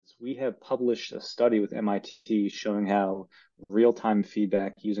we have published a study with MIT showing how real-time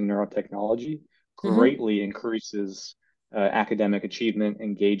feedback using neurotechnology Mm-hmm. greatly increases academic achievement,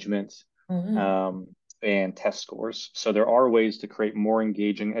 engagement, All right. um, and test scores. So there are ways to create more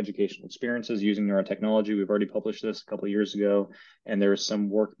engaging educational experiences using neurotechnology. We've already published this a couple of years ago, and there is some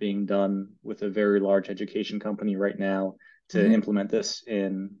work being done with a very large education company right now to Mm-hmm. implement this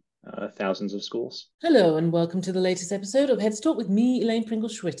in thousands of schools. Hello, and welcome to the latest episode of Heads Talk with me, Elaine Pringle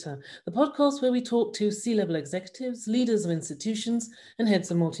Schwitter, the podcast where we talk to C-level executives, leaders of institutions, and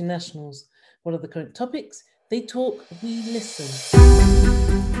heads of multinationals. What are the current topics? They talk, we listen.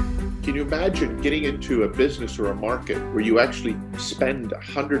 Can you imagine getting into a business or a market where you actually spend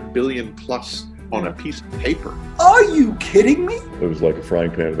 100 billion plus on a piece of paper? Are you kidding me? It was like a frying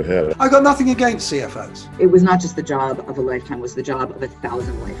pan to the head. I got nothing against CFOs. It was not just the job of a lifetime, it was the job of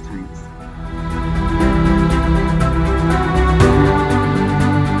 1,000 lifetimes.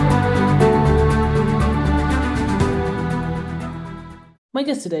 My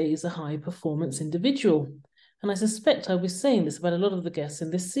guest today is a high-performance individual, and I suspect I'll be saying this about a lot of the guests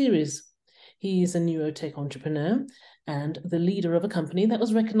in this series. He is a neurotech entrepreneur and the leader of a company that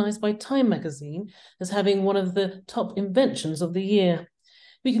was recognized by Time magazine as having one of the top inventions of the year.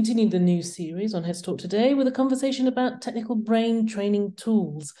 We continue the new series on Heads Talk today with a conversation about technical brain training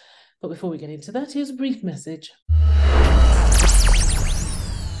tools. But before we get into that, here's a brief message.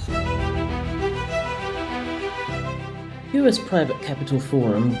 US Private Capital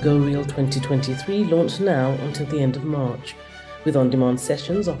Forum GoReal 2023 launched now until the end of March, with on-demand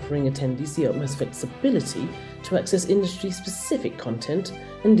sessions offering attendees the utmost flexibility to access industry-specific content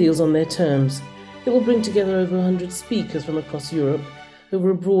and deals on their terms. It will bring together over 100 speakers from across Europe over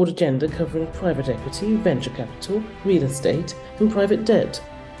a broad agenda covering private equity, venture capital, real estate, and private debt.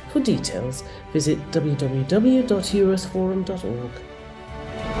 For details, visit www.eurosforum.org.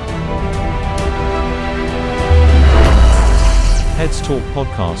 Heads Talk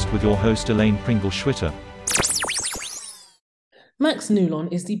podcast with your host Elaine Pringle Schwitter. Max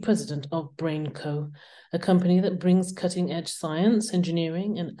Nulon is the president of BrainCo, a company that brings cutting-edge science,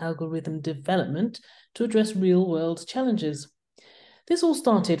 engineering, and algorithm development to address real-world challenges. This all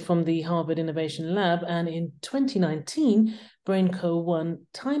started from the Harvard Innovation Lab, and in 2019, BrainCo won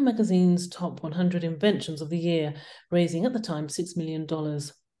Time magazine's top 100 inventions of the year, raising at the time $6 million.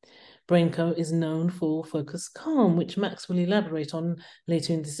 BrainCo is known for Focus Calm, which Max will elaborate on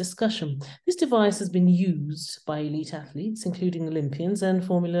later in this discussion. This device has been used by elite athletes, including Olympians and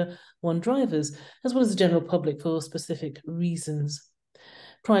Formula One drivers, as well as the general public for specific reasons.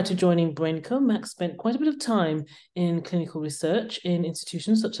 Prior to joining BrainCo, Max spent quite a bit of time in clinical research in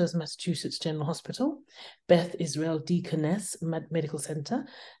institutions such as Massachusetts General Hospital, Beth Israel Deaconess Medical Center,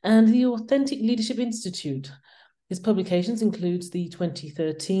 and the Authentic Leadership Institute. His publications includes the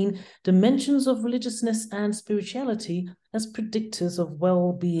 2013 Dimensions of Religiousness and Spirituality as Predictors of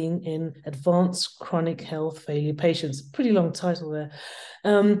Well-Being in Advanced Chronic Health Failure Patients. Pretty long title there.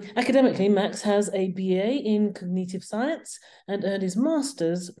 Academically, Max has a BA in Cognitive Science and earned his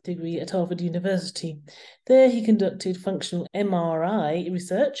master's degree at Harvard University. There he conducted functional MRI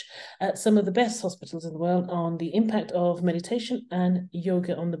research at some of the best hospitals in the world on the impact of meditation and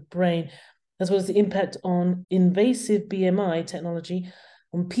yoga on the brain, as well as the impact on invasive BMI technology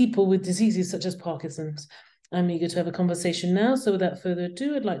on people with diseases such as Parkinson's. I'm eager to have a conversation now, so without further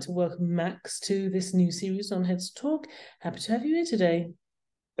ado, I'd like to welcome Max to this new series on Heads Talk. Happy to have you here today.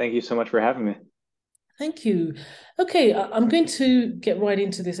 Thank you so much for having me. Thank you. Okay, I'm going to get right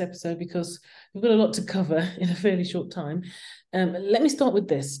into this episode because we've got a lot to cover in a fairly short time. Let me start with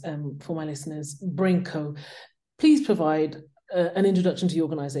this for my listeners. BrainCo, please provide an introduction to your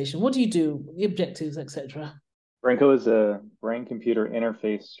organization. What do you do, the objectives, etc.? BrainCo is a brain-computer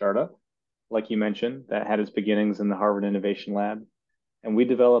interface startup, like you mentioned, that had its beginnings in the Harvard Innovation Lab. And we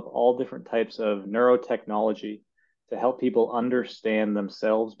develop all different types of neurotechnology to help people understand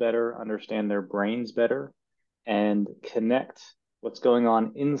themselves better, understand their brains better, and connect what's going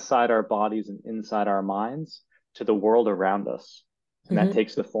on inside our bodies and inside our minds to the world around us. And that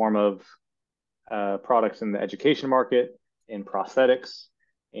takes the form of products in the education market, in prosthetics,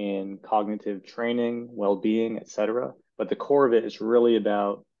 in cognitive training, well-being, etc. But the core of it is really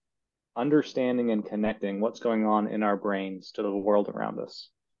about understanding and connecting what's going on in our brains to the world around us.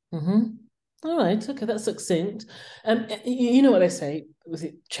 All right, okay, that's succinct. You know what I say, was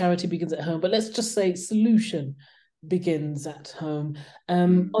it charity begins at home, but let's just say solution begins at home.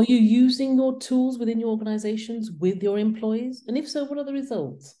 Are you using your tools within your organizations with your employees? And if so, what are the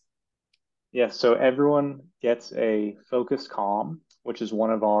results? Yes, so everyone gets a Focus Calm, which is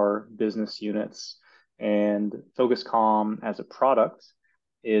one of our business units. And Focus Calm as a product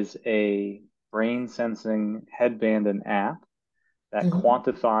is a brain sensing headband and app that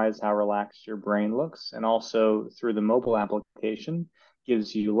quantifies how relaxed your brain looks, and also through the mobile application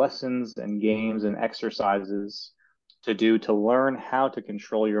gives you lessons and games and exercises to do to learn how to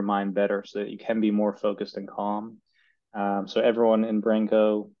control your mind better so that you can be more focused and calm. So everyone in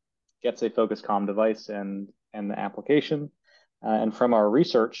BrainCo gets a Focus Calm device and the application. And from our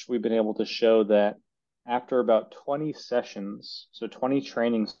research, we've been able to show that after about 20 sessions, so 20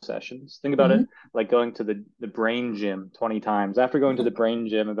 training sessions, think about it like going to the brain gym 20 times. After going to the brain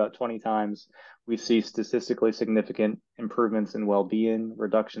gym about 20 times, we see statistically significant improvements in well-being,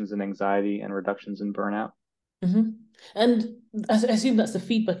 reductions in anxiety, and reductions in burnout. And I assume that's the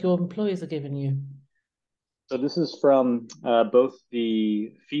feedback your employees are giving you. So this is from both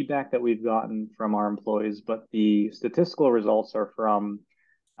the feedback that we've gotten from our employees, but the statistical results are from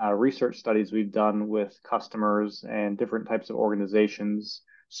research studies we've done with customers and different types of organizations.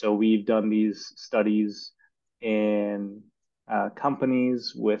 So we've done these studies in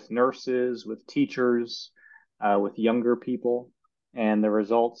companies, with nurses, with teachers, with younger people, and the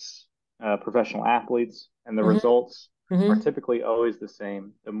results, professional athletes, and the results are typically always the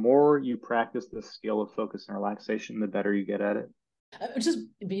same. The more you practice the skill of focus and relaxation, the better you get at it. I would just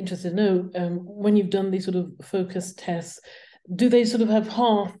be interested to know, when you've done these sort of focus tests, do they sort of have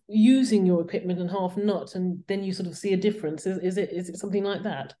half using your equipment and half not, and then you sort of see a difference? Is it something like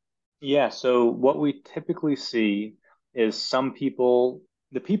that? Yeah, so what we typically see is the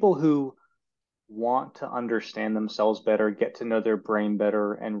people who want to understand themselves better, get to know their brain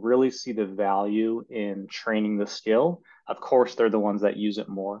better, and really see the value in training the skill, of course, they're the ones that use it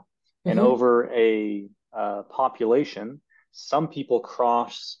more. And over a population, some people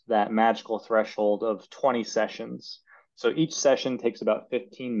cross that magical threshold of 20 sessions. So each session takes about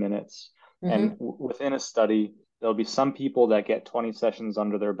 15 minutes. And within a study, there'll be some people that get 20 sessions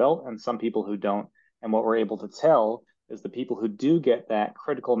under their belt and some people who don't. And what we're able to tell is the people who do get that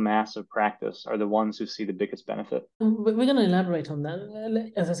critical mass of practice are the ones who see the biggest benefit. We're going to elaborate on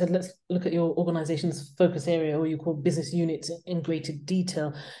that. As I said, let's look at your organization's focus area, or you call business units, in greater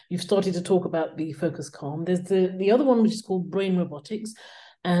detail. You've started to talk about the Focus Calm. There's the other one, which is called Brain Robotics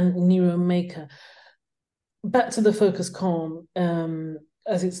and NeuroMaker. Back to the Focus Calm,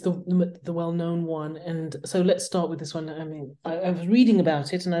 as it's the well-known one. And so let's start with this one. I mean, I was reading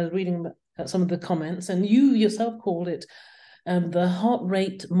about it, and I was reading about some of the comments, and you yourself called it the heart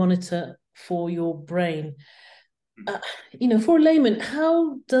rate monitor for your brain. For a layman,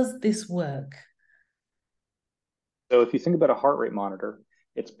 how does this work? So if you think about a heart rate monitor,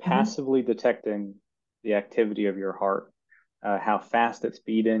 it's passively detecting the activity of your heart, how fast it's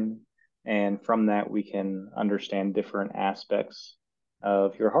beating, and from that we can understand different aspects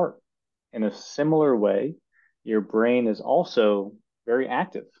of your heart. In a similar way, your brain is also very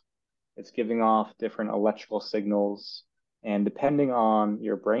active. It's giving off different electrical signals, and depending on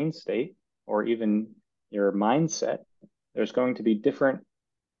your brain state or even your mindset, there's going to be different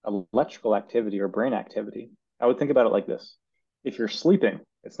electrical activity or brain activity. I would think about it like this. If you're sleeping,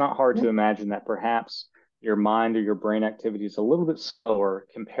 it's not hard to imagine that perhaps your mind or your brain activity is a little bit slower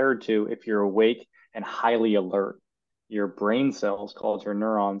compared to if you're awake and highly alert. Your brain cells, called your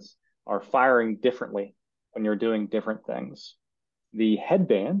neurons, are firing differently when you're doing different things. The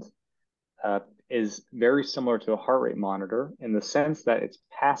headband is very similar to a heart rate monitor in the sense that it's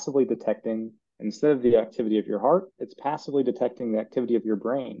passively detecting, instead of the activity of your heart, it's passively detecting the activity of your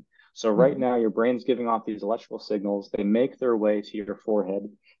brain. So right now, your brain's giving off these electrical signals. They make their way to your forehead,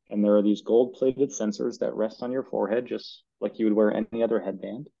 and there are these gold-plated sensors that rest on your forehead, just like you would wear any other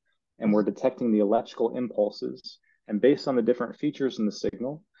headband. And we're detecting the electrical impulses. And based on the different features in the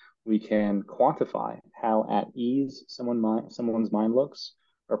signal, we can quantify how at ease someone's mind looks,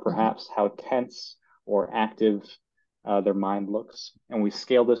 or perhaps how tense or active their mind looks. And we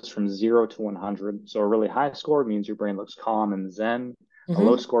scale this from 0 to 100. So a really high score means your brain looks calm and zen. A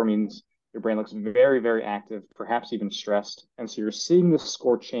low score means your brain looks very, very active, perhaps even stressed. And so you're seeing this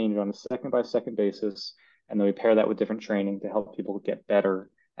score change on a second-by-second basis. And then we pair that with different training to help people get better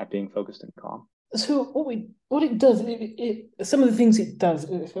at being focused and calm. So what it does, some of the things it does,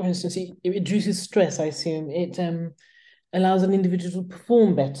 for instance, it reduces stress, I assume. It allows an individual to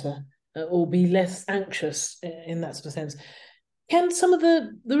perform better or be less anxious in that sort of sense. Can some of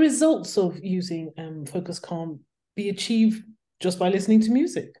the results of using Focus Calm be achieved just by listening to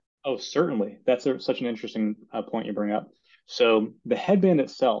music? Oh, certainly. That's such an interesting point you bring up. So the headband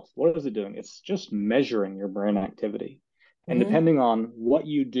itself, what is it doing? It's just measuring your brain activity. And depending on what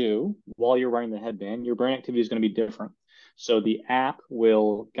you do while you're wearing the headband, your brain activity is going to be different. So the app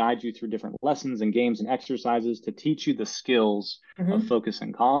will guide you through different lessons and games and exercises to teach you the skills of focus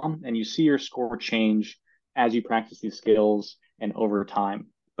and calm. And you see your score change as you practice these skills and over time.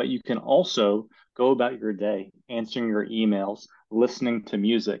 But you can also go about your day, answering your emails, listening to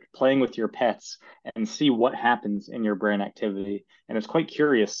music, playing with your pets, and see what happens in your brain activity. And it's quite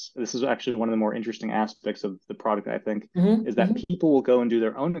curious. This is actually one of the more interesting aspects of the product, I think, is that people will go and do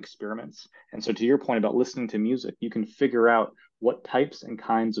their own experiments. And so to your point about listening to music, you can figure out what types and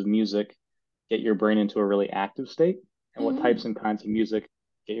kinds of music get your brain into a really active state, and what types and kinds of music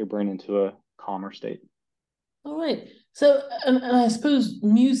get your brain into a calmer state. All right. So, and I suppose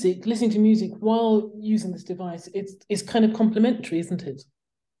music, listening to music while using this device, it's kind of complementary, isn't it?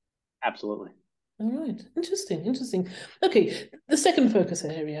 Absolutely. All right. Interesting. Okay. The second focus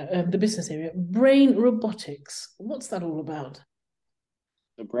area, the business area, brain robotics. What's that all about?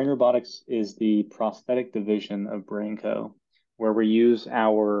 So Brain Robotics is the prosthetic division of BrainCo, where we use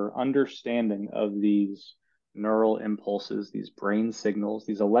our understanding of these neural impulses, these brain signals,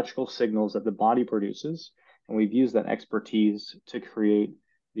 these electrical signals that the body produces. And we've used that expertise to create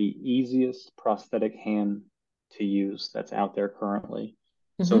the easiest prosthetic hand to use that's out there currently.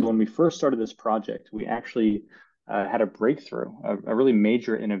 So when we first started this project, we actually had a breakthrough, a really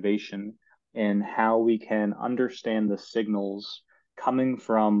major innovation in how we can understand the signals coming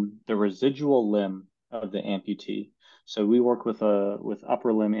from the residual limb of the amputee. So we work with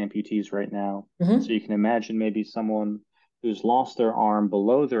upper limb amputees right now. So you can imagine maybe someone who's lost their arm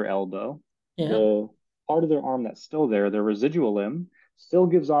below their elbow. The part of their arm that's still there, their residual limb, still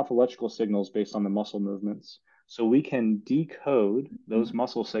gives off electrical signals based on the muscle movements. So we can decode those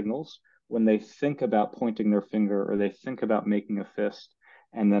muscle signals when they think about pointing their finger or they think about making a fist.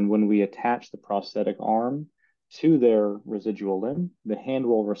 And then when we attach the prosthetic arm to their residual limb, the hand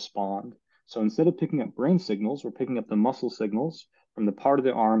will respond. So instead of picking up brain signals, we're picking up the muscle signals from the part of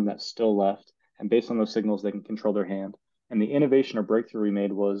the arm that's still left. And based on those signals, they can control their hand. And the innovation or breakthrough we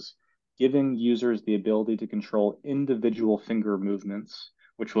made was giving users the ability to control individual finger movements,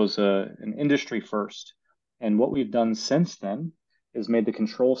 which was an industry first. And what we've done since then is made the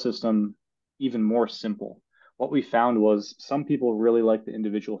control system even more simple. What we found was some people really like the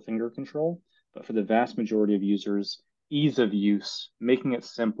individual finger control, but for the vast majority of users, ease of use, making it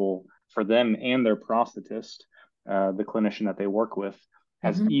simple for them and their prosthetist, the clinician that they work with,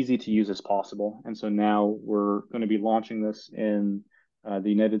 as easy to use as possible. And so now we're going to be launching this in the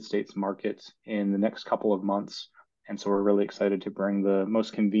United States market in the next couple of months. And so we're really excited to bring the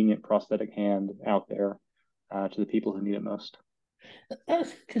most convenient prosthetic hand out there to the people who need it most.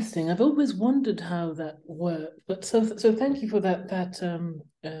 That's interesting. I've always wondered how that worked. But so thank you for that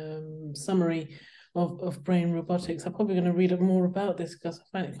summary of brain robotics. I'm probably going to read more about this because I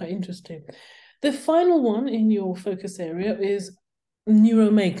find it quite interesting. The final one in your focus area is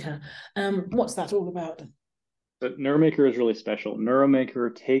Neuromaker. What's that all about? So Neuromaker is really special.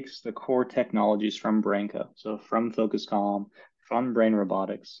 Neuromaker takes the core technologies from BrainCo, so from Focus Calm, from Brain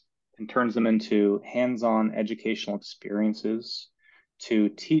Robotics, and turns them into hands-on educational experiences to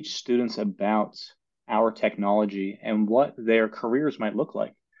teach students about our technology and what their careers might look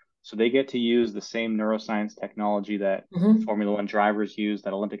like. So they get to use the same neuroscience technology that Formula One drivers use,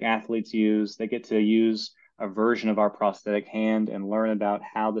 that Olympic athletes use. They get to use a version of our prosthetic hand and learn about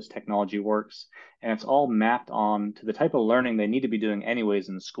how this technology works. And it's all mapped on to the type of learning they need to be doing anyways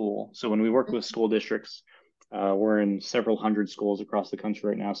in school. So when we work with school districts, we're in several hundred schools across the country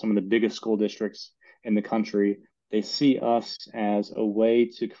right now, some of the biggest school districts in the country. They see us as a way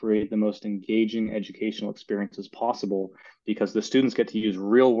to create the most engaging educational experiences possible because the students get to use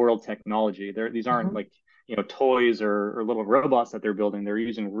real world technology. These aren't like, toys or little robots that they're building. They're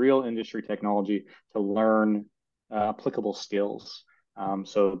using real industry technology to learn applicable skills.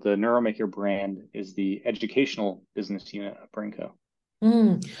 So the Neuromaker brand is the educational business unit of BrainCo.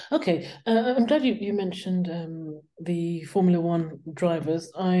 Okay, I'm glad you mentioned the Formula One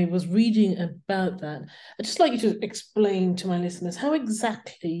drivers. I was reading about that. I'd just like you to explain to my listeners how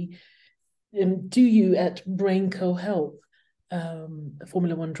exactly do you at BrainCo help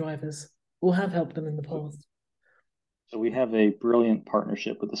Formula One drivers or have helped them in the past? So we have a brilliant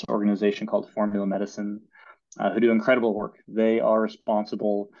partnership with this organization called Formula Medicine, who do incredible work. They are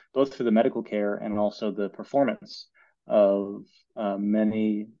responsible both for the medical care and also the performance of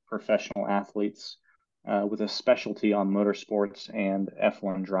many professional athletes with a specialty on motorsports and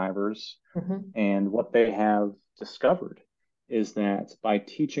F1 drivers. And what they have discovered is that by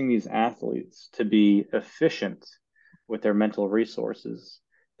teaching these athletes to be efficient with their mental resources,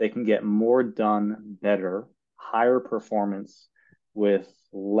 they can get more done better, higher performance with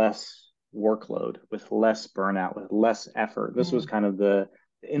less workload, with less burnout, with less effort. This was kind of the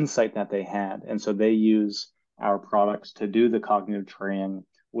insight that they had. And so they use our products to do the cognitive training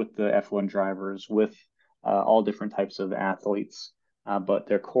with the F1 drivers, with all different types of athletes. But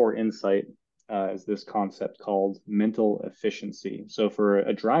their core insight is this concept called mental efficiency. So for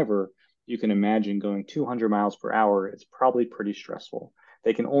a driver, you can imagine going 200 miles per hour. It's probably pretty stressful.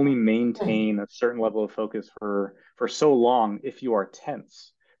 They can only maintain a certain level of focus for so long if you are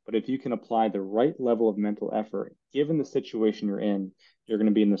tense. But if you can apply the right level of mental effort, given the situation you're in, you're going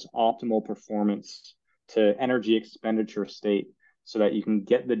to be in this optimal performance to energy expenditure state so that you can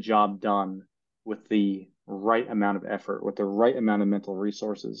get the job done with the right amount of effort, with the right amount of mental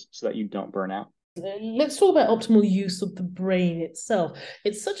resources so that you don't burn out. Let's talk about optimal use of the brain itself.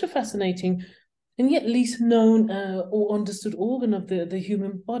 It's such a fascinating and yet least known or understood organ of the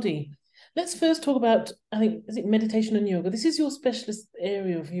human body. Let's first talk about, I think, is it meditation and yoga? This is your specialist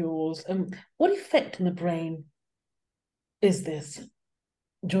area of yours. What effect on the brain is this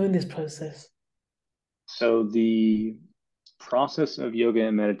during this process? So the process of yoga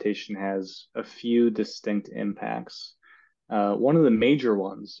and meditation has a few distinct impacts. One of the major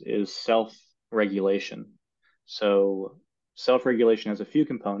ones is self-regulation. So self-regulation has a few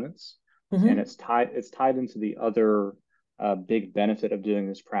components, and it's tied into the other big benefit of doing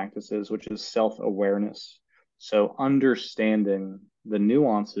these practices, which is self-awareness. So understanding the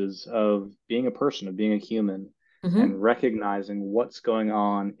nuances of being a person, of being a human, and recognizing what's going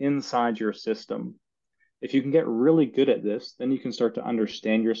on inside your system. If you can get really good at this, then you can start to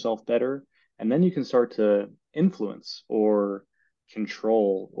understand yourself better, and then you can start to influence or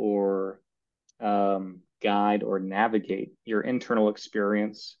control or guide or navigate your internal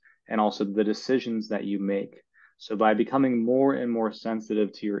experience and also the decisions that you make. So by becoming more and more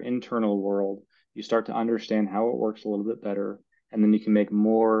sensitive to your internal world, you start to understand how it works a little bit better, and then you can make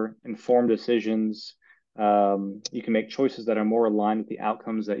more informed decisions. You can make choices that are more aligned with the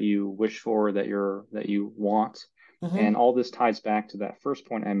outcomes that you wish for, that you want. And all this ties back to that first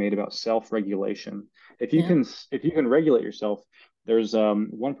point I made about self-regulation. If you can regulate yourself, there's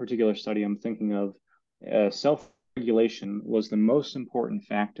one particular study I'm thinking of. Self-regulation was the most important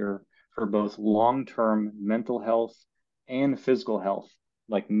factor for both long-term mental health and physical health,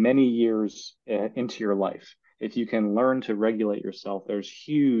 like many years into your life. If you can learn to regulate yourself, there's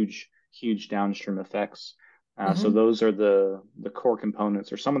huge downstream effects. So those are the core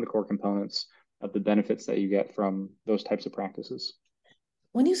components, or some of the core components of the benefits that you get from those types of practices.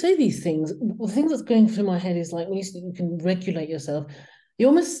 When you say these things, the thing that's going through my head is like, when you can regulate yourself, you're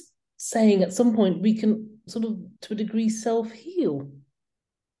almost saying at some point we can sort of, to a degree, self-heal.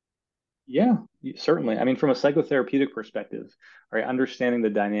 Yeah, certainly. I mean, from a psychotherapeutic perspective, right, understanding the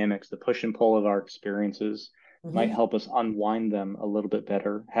dynamics, the push and pull of our experiences might help us unwind them a little bit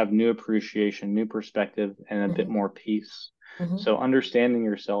better, have new appreciation, new perspective, and a bit more peace. So understanding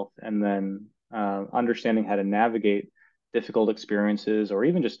yourself and then understanding how to navigate difficult experiences or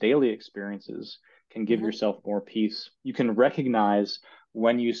even just daily experiences can give yourself more peace. You can recognize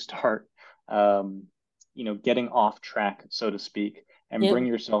when you start, getting off track, so to speak, and bring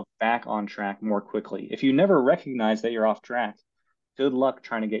yourself back on track more quickly. If you never recognize that you're off track, good luck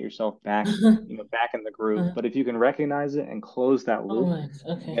trying to get yourself back, back in the groove. But if you can recognize it and close that loop,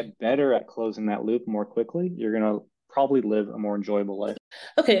 get better at closing that loop more quickly, you're going to probably live a more enjoyable life.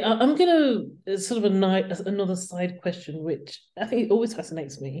 Okay, I'm going to sort of another side question, which I think it always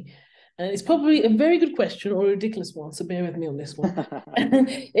fascinates me. And it's probably a very good question or a ridiculous one, so bear with me on this one.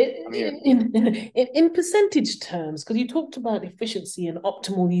 In percentage terms, because you talked about efficiency and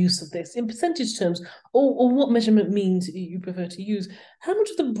optimal use of this, in percentage terms, or what measurement means you prefer to use, how much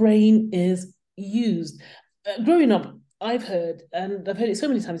of the brain is used? Growing up, I've heard it so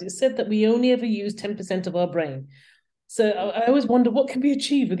many times, it's said that we only ever use 10% of our brain. So I always wonder what can be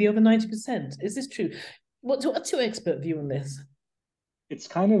achieved with the other 90%. Is this true? What's your expert view on this? It's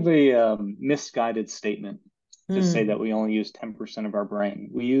kind of a misguided statement to say that we only use 10% of our brain.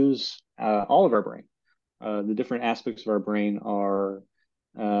 We use all of our brain. The different aspects of our brain are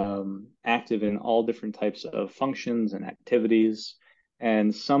active in all different types of functions and activities.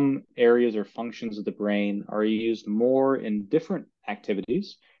 And some areas or functions of the brain are used more in different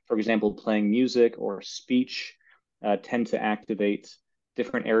activities. For example, playing music or speech tend to activate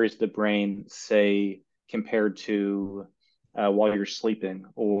different areas of the brain, say, compared to while you're sleeping,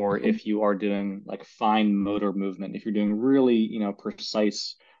 or if you are doing like fine motor movement, if you're doing really,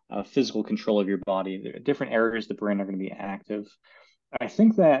 precise physical control of your body, different areas of the brain are going to be active. I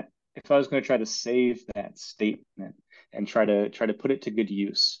think that if I was going to try to save that statement and try to put it to good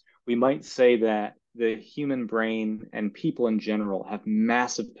use, we might say that the human brain and people in general have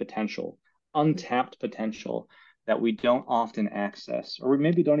massive potential, untapped potential that we don't often access, or we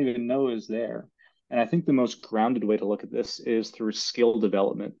maybe don't even know is there. And I think the most grounded way to look at this is through skill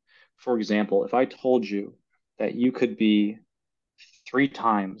development. For example, if I told you that you could be 3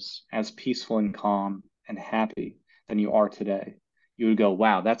 times as peaceful and calm and happy than you are today, you would go,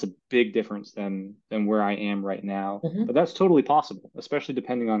 wow, that's a big difference than where I am right now. Mm-hmm. But that's totally possible, especially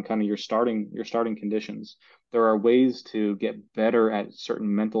depending on kind of your starting conditions. There are ways to get better at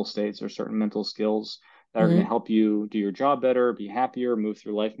certain mental states or certain mental skills that are going to help you do your job better, be happier, move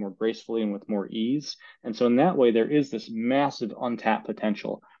through life more gracefully and with more ease. And so in that way, there is this massive untapped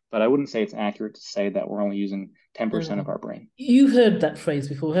potential. But I wouldn't say it's accurate to say that we're only using 10% of our brain. You've heard that phrase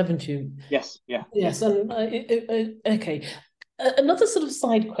before, haven't you? Yes. Yeah. Yes. And okay. Another sort of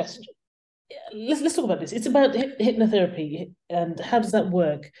side question. Let's talk about this. It's about hypnotherapy and how does that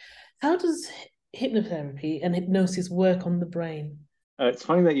work? How does hypnotherapy and hypnosis work on the brain? It's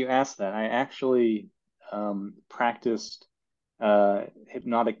funny that you asked that. I actually practiced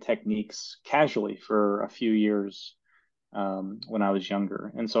hypnotic techniques casually for a few years when I was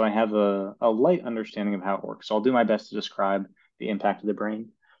younger. And so I have a light understanding of how it works. So I'll do my best to describe the impact of the brain.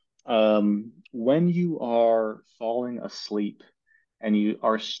 When you are falling asleep and you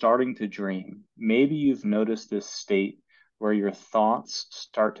are starting to dream, maybe you've noticed this state where your thoughts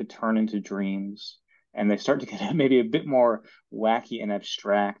start to turn into dreams and they start to get maybe a bit more wacky and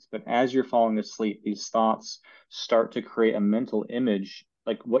abstract. But as you're falling asleep, these thoughts start to create a mental image,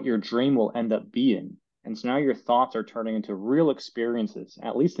 like what your dream will end up being. And so now your thoughts are turning into real experiences,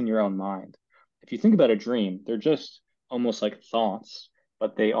 at least in your own mind. If you think about a dream, they're just almost like thoughts,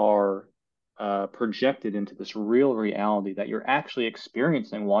 but they are projected into this real reality that you're actually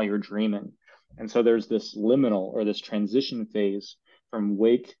experiencing while you're dreaming. And so there's this liminal or this transition phase from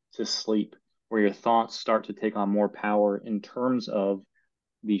wake to sleep, where your thoughts start to take on more power in terms of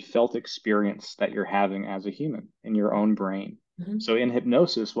the felt experience that you're having as a human in your own brain. Mm-hmm. So in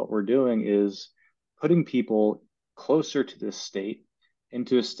hypnosis, what we're doing is putting people closer to this state,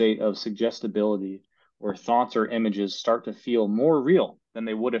 into a state of suggestibility, where thoughts or images start to feel more real than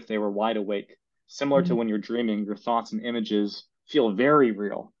they would if they were wide awake. Similar to when you're dreaming, your thoughts and images feel very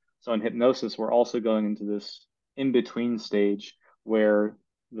real. So in hypnosis, we're also going into this in-between stage where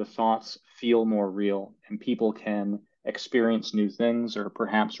the thoughts feel more real and people can experience new things or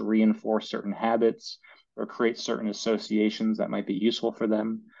perhaps reinforce certain habits or create certain associations that might be useful for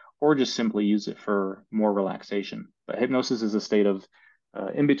them, or just simply use it for more relaxation. But hypnosis is a state of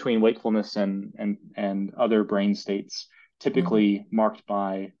in between wakefulness and other brain states, typically marked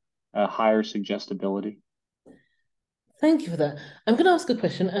by higher suggestibility. Thank you for that. I'm going to ask a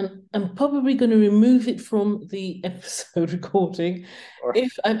question, and I'm probably going to remove it from the episode recording. Or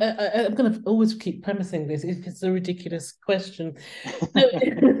if I'm going to always keep premising this, if it's a ridiculous question. No,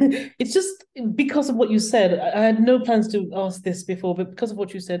 it's just because of what you said. I had no plans to ask this before, but because of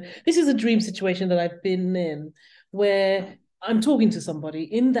what you said, this is a dream situation that I've been in, where I'm talking to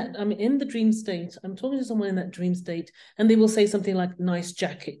somebody I'm in the dream state. I'm talking to someone in that dream state, and they will say something like "nice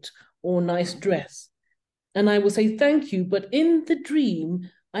jacket" or "nice dress." And I will say, thank you. But in the dream,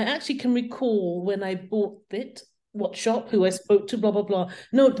 I actually can recall when I bought it, what shop, who I spoke to, blah, blah, blah.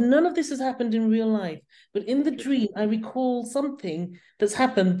 No, none of this has happened in real life. But in the dream, I recall something that's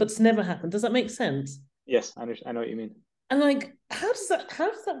happened, but's never happened. Does that make sense? Yes, I know what you mean. And like, how does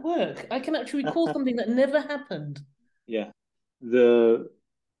that work? I can actually recall something that never happened. Yeah.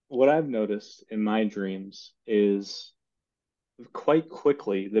 What I've noticed in my dreams is quite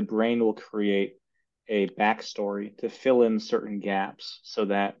quickly, the brain will create a backstory to fill in certain gaps so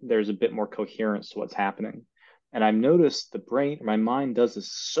that there's a bit more coherence to what's happening. And I've noticed my mind does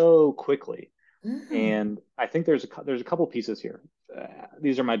this so quickly. Mm-hmm. And I think there's a couple pieces here.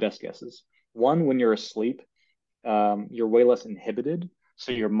 These are my best guesses. One, when you're asleep, you're way less inhibited.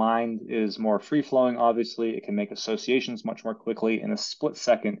 So your mind is more free-flowing, obviously. It can make associations much more quickly. In a split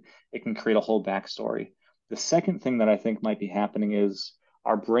second, it can create a whole backstory. The second thing that I think might be happening is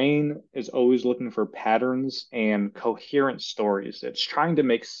our brain is always looking for patterns and coherent stories. It's trying to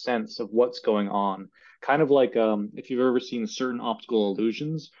make sense of what's going on. Kind of like if you've ever seen certain optical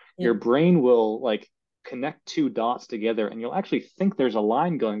illusions, your brain will like connect two dots together and you'll actually think there's a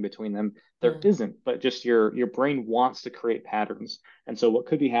line going between them. There isn't, but just your brain wants to create patterns. And so what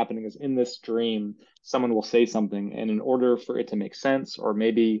could be happening is in this dream, someone will say something, and in order for it to make sense, or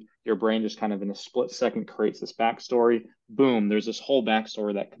maybe your brain just kind of in a split second creates this backstory, boom, there's this whole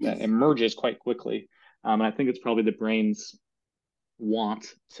backstory that emerges quite quickly. And I think it's probably the brain's want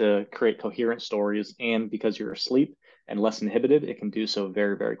to create coherent stories, and because you're asleep and less inhibited, it can do so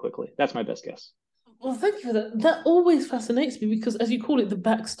very, very quickly. That's my best guess. Well, thank you for that. That always fascinates me because, as you call it, the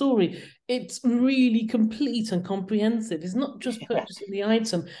backstory, it's really complete and comprehensive. It's not just purchasing the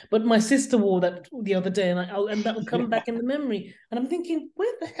item, but my sister wore that the other day, and that will come back in the memory. And I'm thinking,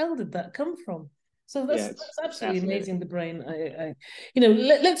 where the hell did that come from? So that's it's absolutely fascinating. amazing. The brain.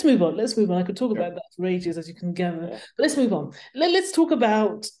 Let's move on. Let's move on. I could talk about that for ages, as you can gather. Yeah. But let's move on. Let's talk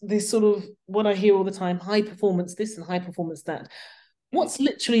about this sort of what I hear all the time: high performance this and high performance that. What's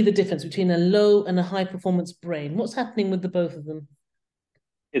literally the difference between a low and a high performance brain? What's happening with the both of them?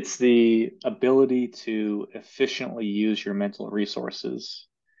 It's the ability to efficiently use your mental resources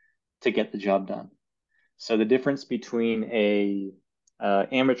to get the job done. So the difference between a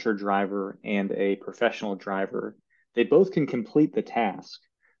amateur driver and a professional driver, they both can complete the task,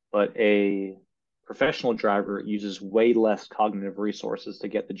 but a professional driver uses way less cognitive resources to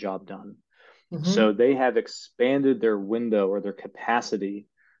get the job done. So they have expanded their window or their capacity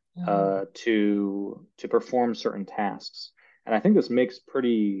to perform certain tasks. And I think this makes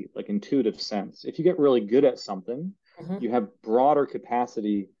pretty like intuitive sense. If you get really good at something, you have broader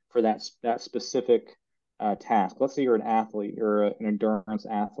capacity for that specific task. Let's say you're an athlete, you're an endurance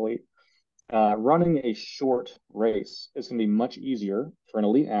athlete. Running a short race is going to be much easier for an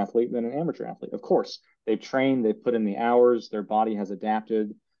elite athlete than an amateur athlete. Of course, they've trained, they've put in the hours, their body has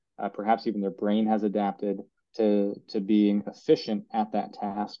adapted, perhaps even their brain has adapted to being efficient at that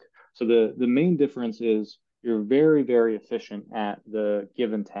task. So the main difference is you're very, very efficient at the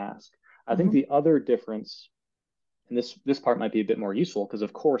given task. I think the other difference, and this part might be a bit more useful because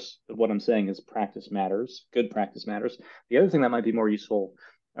of course what I'm saying is practice matters, good practice matters. The other thing that might be more useful,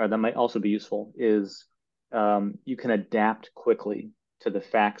 or that might also be useful, is you can adapt quickly to the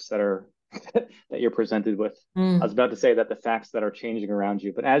facts that are that you're presented with. I was about to say that the facts that are changing around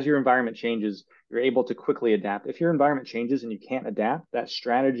you, but as your environment changes, you're able to quickly adapt. If your environment changes and you can't adapt, that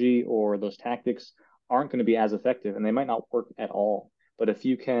strategy or those tactics aren't going to be as effective and they might not work at all. But if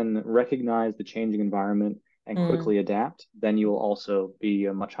you can recognize the changing environment and quickly adapt, then you will also be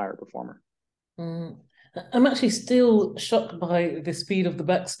a much higher performer. I'm actually still shocked by the speed of the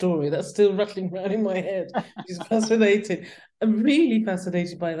backstory. That's still rattling around in my head, which is fascinating. I'm really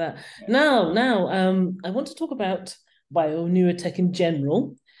fascinated by that. Yeah. Now, I want to talk about bio-neurotech in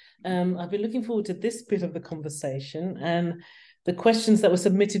general. I've been looking forward to this bit of the conversation and the questions that were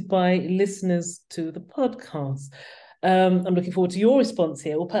submitted by listeners to the podcast. I'm looking forward to your response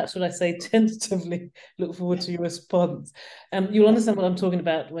here, or perhaps should I say tentatively look forward to your response. You'll understand what I'm talking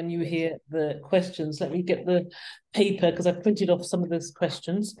about when you hear the questions. Let me get the paper because I've printed off some of those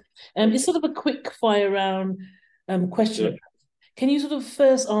questions. It's sort of a quick fire round question. Can you sort of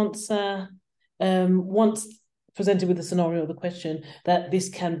first answer, once presented with the scenario of the question, that this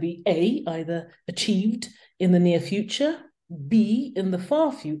can be A, either achieved in the near future, B, in the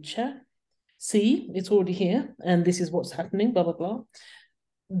far future, C, it's already here, and this is what's happening, blah, blah, blah.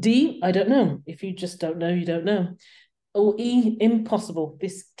 D, I don't know. If you just don't know, you don't know. Or E, impossible.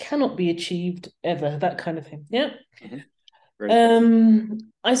 This cannot be achieved ever, that kind of thing. Yeah?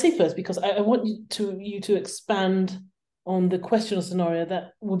 I say first because I want you to expand on the question or scenario.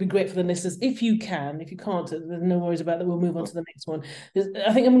 That would be great for the listeners if you can. If you can't, there's no worries about that. We'll move on to the next one.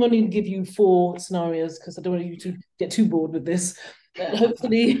 I think I'm going to give you 4 scenarios because I don't want you to get too bored with this.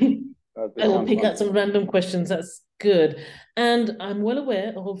 Hopefully... I will pick out some random questions. That's good. And I'm well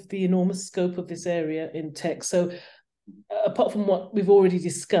aware of the enormous scope of this area in tech. So apart from what we've already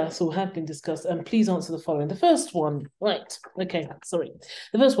discussed or have been discussed, please answer the following. The first one, right. Okay, sorry.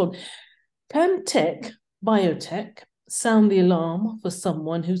 The first one, can tech, biotech, sound the alarm for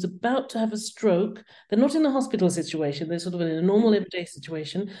someone who's about to have a stroke? They're not in a hospital situation. They're sort of in a normal everyday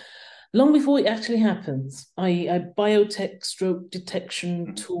situation. Long before it actually happens, i.e. a biotech stroke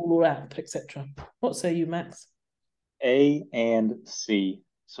detection tool or app, etc. What say you, Max? A and C.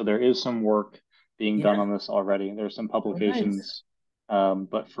 So there is some work being done on this already. There's some publications,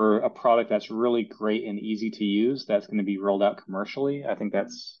 but for a product that's really great and easy to use, that's going to be rolled out commercially. I think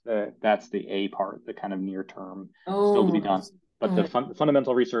that's the A part, the kind of near term still to be done. But the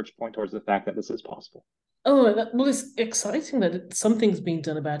fundamental research point towards the fact that this is possible. Oh, well, it's exciting that something's being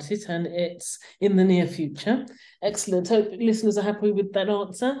done about it and it's in the near future. Excellent. Hope listeners are happy with that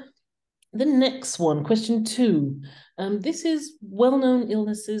answer. The next one, question 2. This is well-known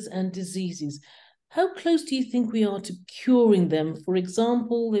illnesses and diseases. How close do you think we are to curing them? For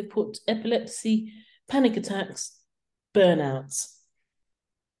example, they've put epilepsy, panic attacks, burnouts.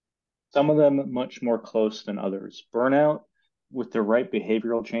 Some of them much more close than others. Burnout, with the right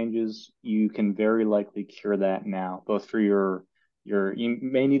behavioral changes, you can very likely cure that now, both for you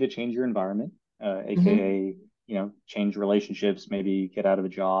may need to change your environment, aka, change relationships, maybe get out of a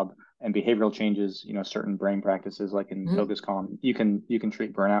job, and behavioral changes, certain brain practices like in focus calm, you can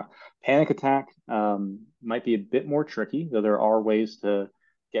treat burnout. Panic attack might be a bit more tricky, though there are ways to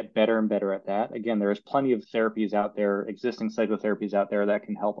get better and better at that. Again, there's plenty of therapies out there, existing psychotherapies out there that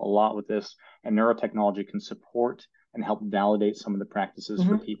can help a lot with this, and neurotechnology can support and help validate some of the practices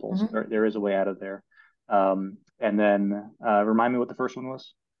for people. So there is a way out of there. And then remind me what the first one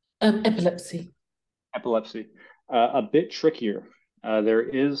was? Epilepsy. Epilepsy. A bit trickier. There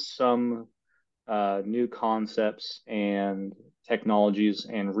is some new concepts and technologies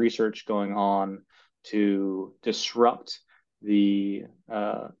and research going on to disrupt the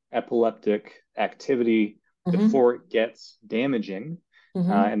epileptic activity before it gets damaging.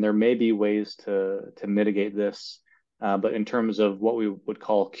 And there may be ways to mitigate this. But in terms of what we would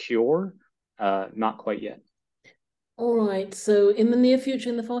call cure, not quite yet. All right. So in the near future,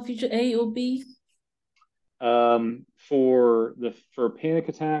 in the far future, A or B? For panic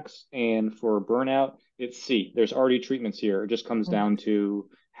attacks and for burnout, it's C. There's already treatments here. It just comes down to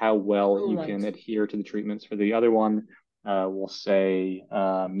how well you can adhere to the treatments. For the other one, we'll say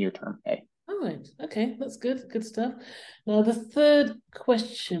near term A. All right. Okay, that's good. Good stuff. Now the third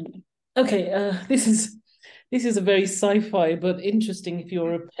question. Okay, this is a very sci-fi but interesting if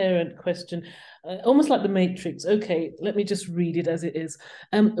you're a parent question, almost like the Matrix. Okay, let me just read it as it is.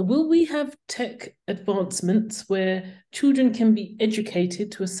 Will we have tech advancements where children can be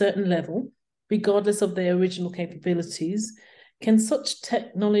educated to a certain level, regardless of their original capabilities? Can such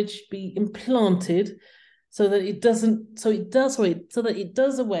tech knowledge be implanted so that it does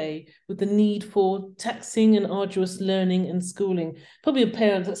away with the need for taxing and arduous learning and schooling? Probably a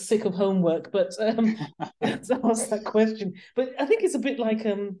parent that's sick of homework, but to ask that question. But I think it's a bit like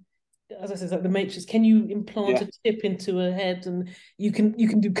as I said, like the Matrix. Can you implant a chip into a head and you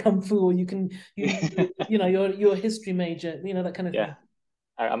can do kung fu, or you're a history major, that kind of thing.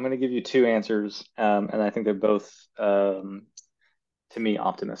 I'm going to give you two answers, and I think they're both to me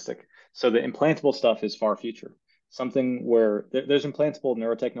optimistic. So the implantable stuff is far future, something where there's implantable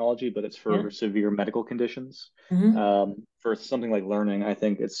neurotechnology, but it's for severe medical conditions. For something like learning, I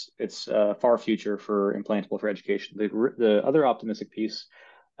think it's far future for implantable for education. The other optimistic piece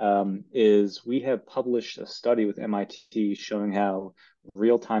is we have published a study with MIT showing how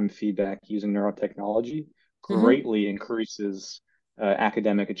real-time feedback using neurotechnology greatly increases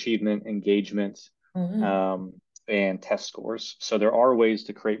academic achievement, engagement, and test scores. So there are ways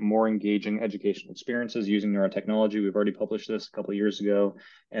to create more engaging educational experiences using neurotechnology. We've already published this a couple of years ago,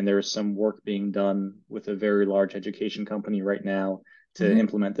 and there is some work being done with a very large education company right now to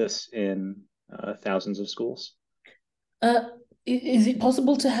implement this in thousands of schools. Is it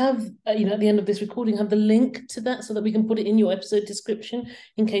possible to have, at the end of this recording, have the link to that so that we can put it in your episode description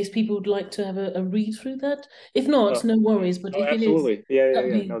in case people would like to have a read through that? If not, no worries. But if absolutely. it is,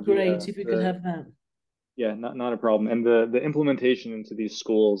 that'd be great if we could have that. Yeah, not a problem. And the implementation into these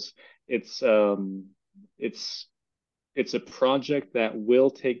schools, it's a project that will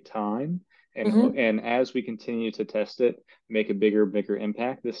take time, and as we continue to test it, make a bigger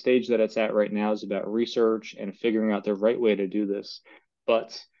impact. The stage that it's at right now is about research and figuring out the right way to do this,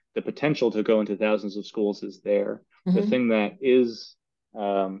 but the potential to go into thousands of schools is there. The thing that is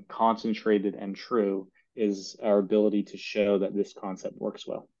concentrated and true is our ability to show that this concept works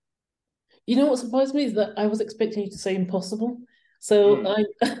well. You know what surprised me is that I was expecting you to say impossible. So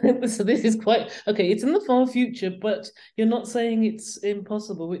so this is quite okay. It's in the far future, but you're not saying it's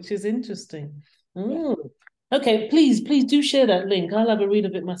impossible, which is interesting. Okay, please do share that link. I'll have a read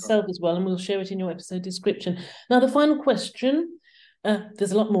of it myself as well, and we'll share it in your episode description. Now, the final question.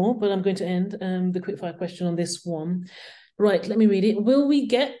 There's a lot more, but I'm going to end the quickfire question on this one. Right, let me read it. Will we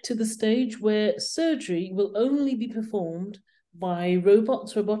get to the stage where surgery will only be performed by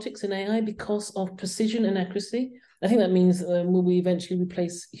robotics and AI because of precision and accuracy? I think that means will we eventually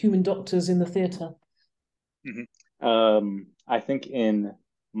replace human doctors in the theatre? I think in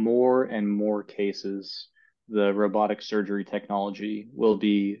more and more cases, the robotic surgery technology will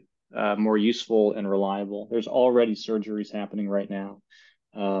be more useful and reliable. There's already surgeries happening right now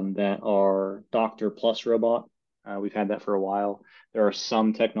that are doctor plus robot. We've had that for a while. There are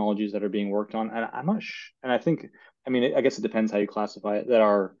some technologies that are being worked on, and I'm not sure, and I guess it depends how you classify it, that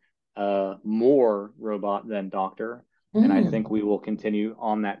are more robot than doctor. And I think we will continue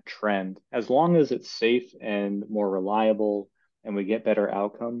on that trend. As long as it's safe and more reliable and we get better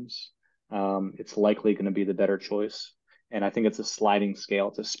outcomes, it's likely going to be the better choice. And I think it's a sliding scale,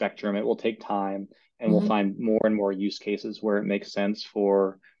 it's a spectrum. It will take time, and we'll find more and more use cases where it makes sense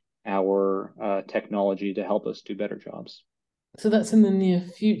for our technology to help us do better jobs. So that's in the near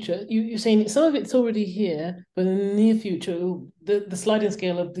future. You're saying some of it's already here, but in the near future, the sliding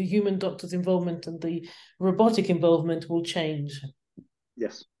scale of the human doctor's involvement and the robotic involvement will change.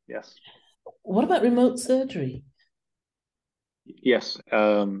 Yes. What about remote surgery? Yes.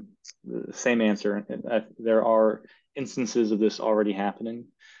 Same answer. There are instances of this already happening.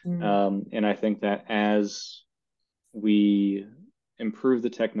 And I think that as we improve the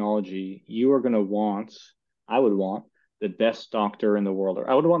technology, I would want the best doctor in the world, or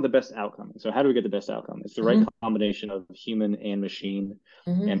I would want the best outcome. So how do we get the best outcome? It's the right combination of human and machine,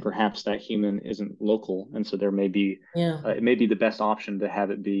 and perhaps that human isn't local, and so there may be it may be the best option to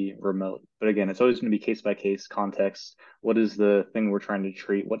have it be remote. But again, it's always going to be case by case context. What is the thing we're trying to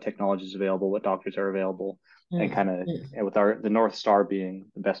treat? What technology is available? What doctors are available? And kind of with the North Star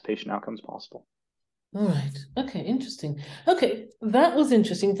being the best patient outcomes possible. All right. Okay, interesting. Okay, that was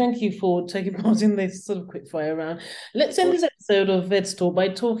interesting. Thank you for taking part in this sort of quick fire round. Let's end this episode of Veds Talk by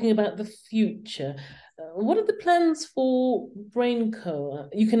talking about the future. What are the plans for BrainCo?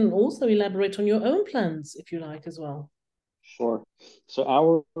 You can also elaborate on your own plans, if you like, as well. Sure. So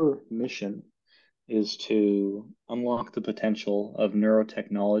our mission is to unlock the potential of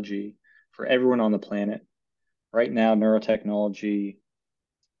neurotechnology for everyone on the planet. Right now, neurotechnology,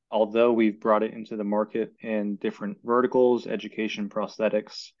 although we've brought it into the market in different verticals, education,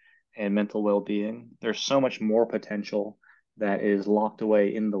 prosthetics, and mental well-being, there's so much more potential that is locked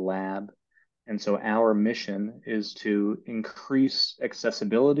away in the lab. And so our mission is to increase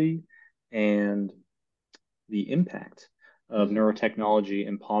accessibility and the impact of neurotechnology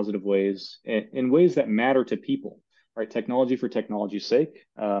in positive ways, in ways that matter to people, right? Technology for technology's sake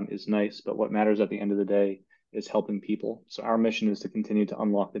is nice, but what matters at the end of the day is helping people. So our mission is to continue to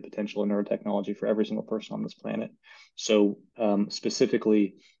unlock the potential of neurotechnology for every single person on this planet. So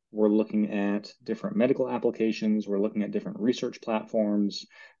specifically, we're looking at different medical applications. We're looking at different research platforms.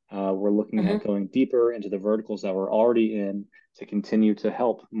 We're looking at going deeper into the verticals that we're already in to continue to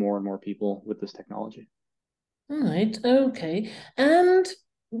help more and more people with this technology. All right. Okay. And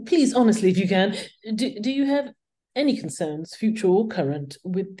please, honestly, if you can, do you have any concerns, future or current,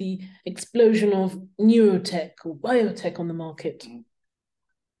 with the explosion of neurotech or biotech on the market?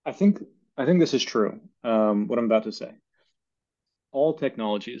 I think this is true. What I'm about to say. All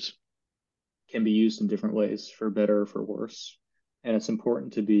technologies can be used in different ways, for better or for worse. And it's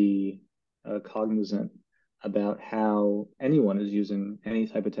important to be cognizant about how anyone is using any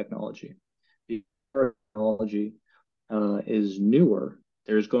type of technology. Because technology is newer,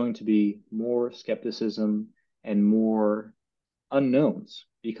 there's going to be more skepticism and more unknowns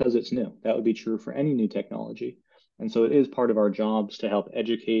because it's new. That would be true for any new technology. And so it is part of our jobs to help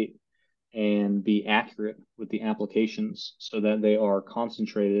educate and be accurate with the applications so that they are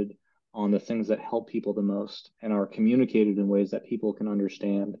concentrated on the things that help people the most and are communicated in ways that people can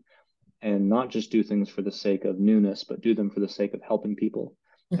understand, and not just do things for the sake of newness, but do them for the sake of helping people.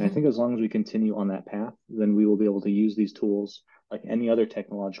 And I think as long as we continue on that path, then we will be able to use these tools like any other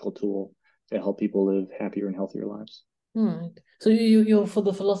technological tool to help people live happier and healthier lives. Right. So you're for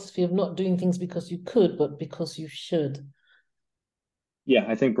the philosophy of not doing things because you could, but because you should. Yeah,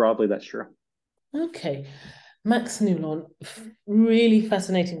 I think broadly that's true. Okay. Max Newlon, really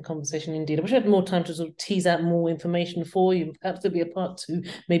fascinating conversation indeed. I wish I had more time to sort of tease out more information for you. Perhaps there'll be a part 2,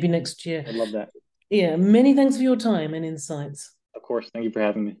 maybe next year. I'd love that. Yeah, many thanks for your time and insights. Of course. Thank you for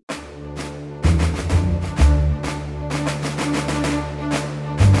having me.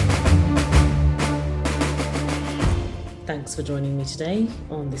 Thanks for joining me today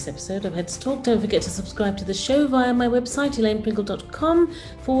on this episode of Heads Talk. Don't forget to subscribe to the show via my website,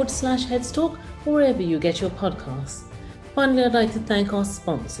 elainepringle.com/Heads Talk, or wherever you get your podcasts. Finally, I'd like to thank our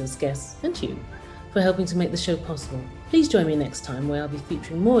sponsors, guests, and you for helping to make the show possible. Please join me next time where I'll be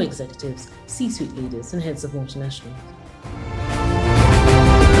featuring more executives, C-suite leaders, and heads of multinationals.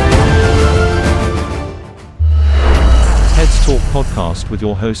 Heads Talk podcast with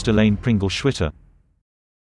your host Elaine Pringle-Schwitter.